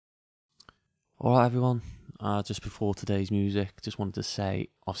Alright everyone, just before today's music, just wanted to say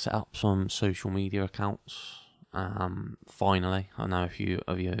I've set up some social media accounts, finally. I know a few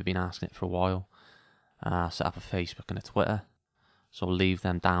of you have been asking it for a while. Set up a Facebook and a Twitter, so I'll leave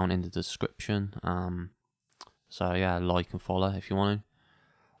them down in the description. So yeah, like and follow if you want to.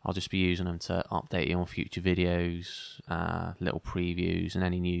 I'll just be using them to update you on future videos, little previews and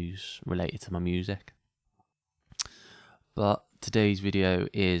any news related to my music. But today's video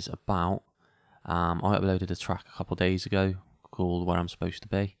is about I uploaded a track a couple of days ago called Where I'm Supposed to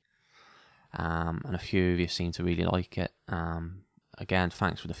Be, and a few of you seem to really like it. Again,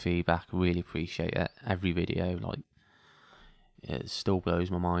 thanks for the feedback, really appreciate it. Every video, like, it still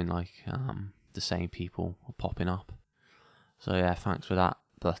blows my mind, like, the same people are popping up. So yeah, thanks for that.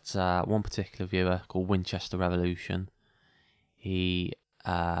 But one particular viewer called WinchesterRevolution, we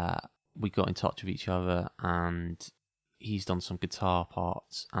got in touch with each other and he's done some guitar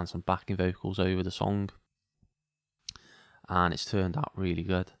parts and some backing vocals over the song, and it's turned out really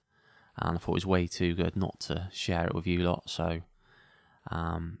good, and I thought it was way too good not to share it with you lot. So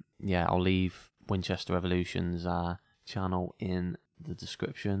yeah, I'll leave WinchesterRevolution's channel in the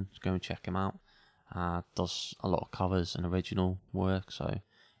description. Just go and check him out. Does a lot of covers and original work, so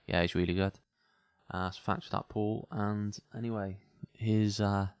yeah, he's really good. So thanks for that, Paul. And anyway, here's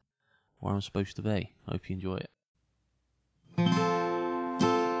Where I'm Supposed to Be. Hope you enjoy it. Take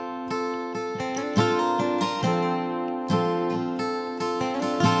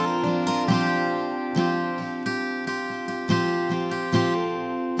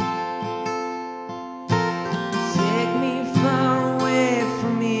me far away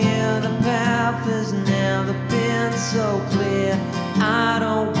from here. The path has never been so clear. I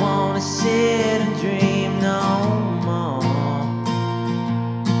don't wanna sit and dream no more.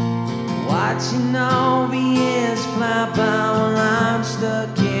 Watching all the years fly by while I'm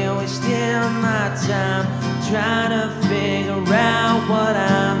stuck here, wasting my time trying to figure out what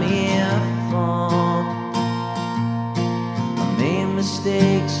I'm here for. I made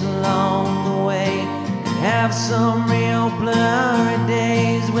mistakes along the way and have some real blurry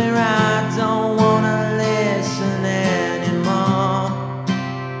days where I don't wanna listen anymore.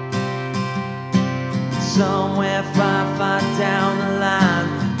 Somewhere far, far down the line,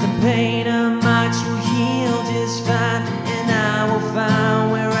 the pain of much will heal just fine, and I will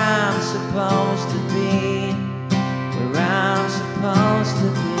find where I'm supposed to be, where I'm supposed to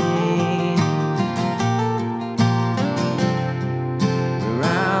be, where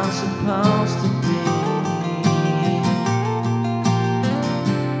I'm supposed to be.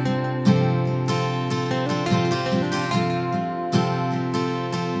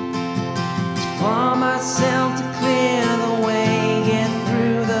 For myself to clear the way, get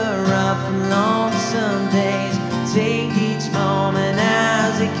through the rough and lonesome days, take each moment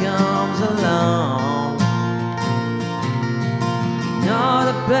as it comes along. Ignore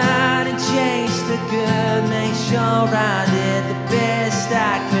the bad and chase the good, make sure I did the best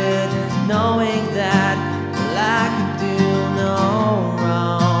I could, knowing that well, I could do no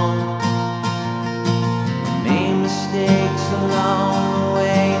wrong. I made mistakes along the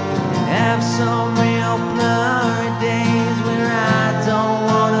way and have some real blurry days where I don't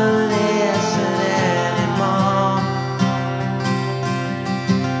wanna listen anymore.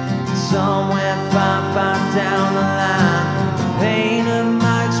 Somewhere far, far down the line,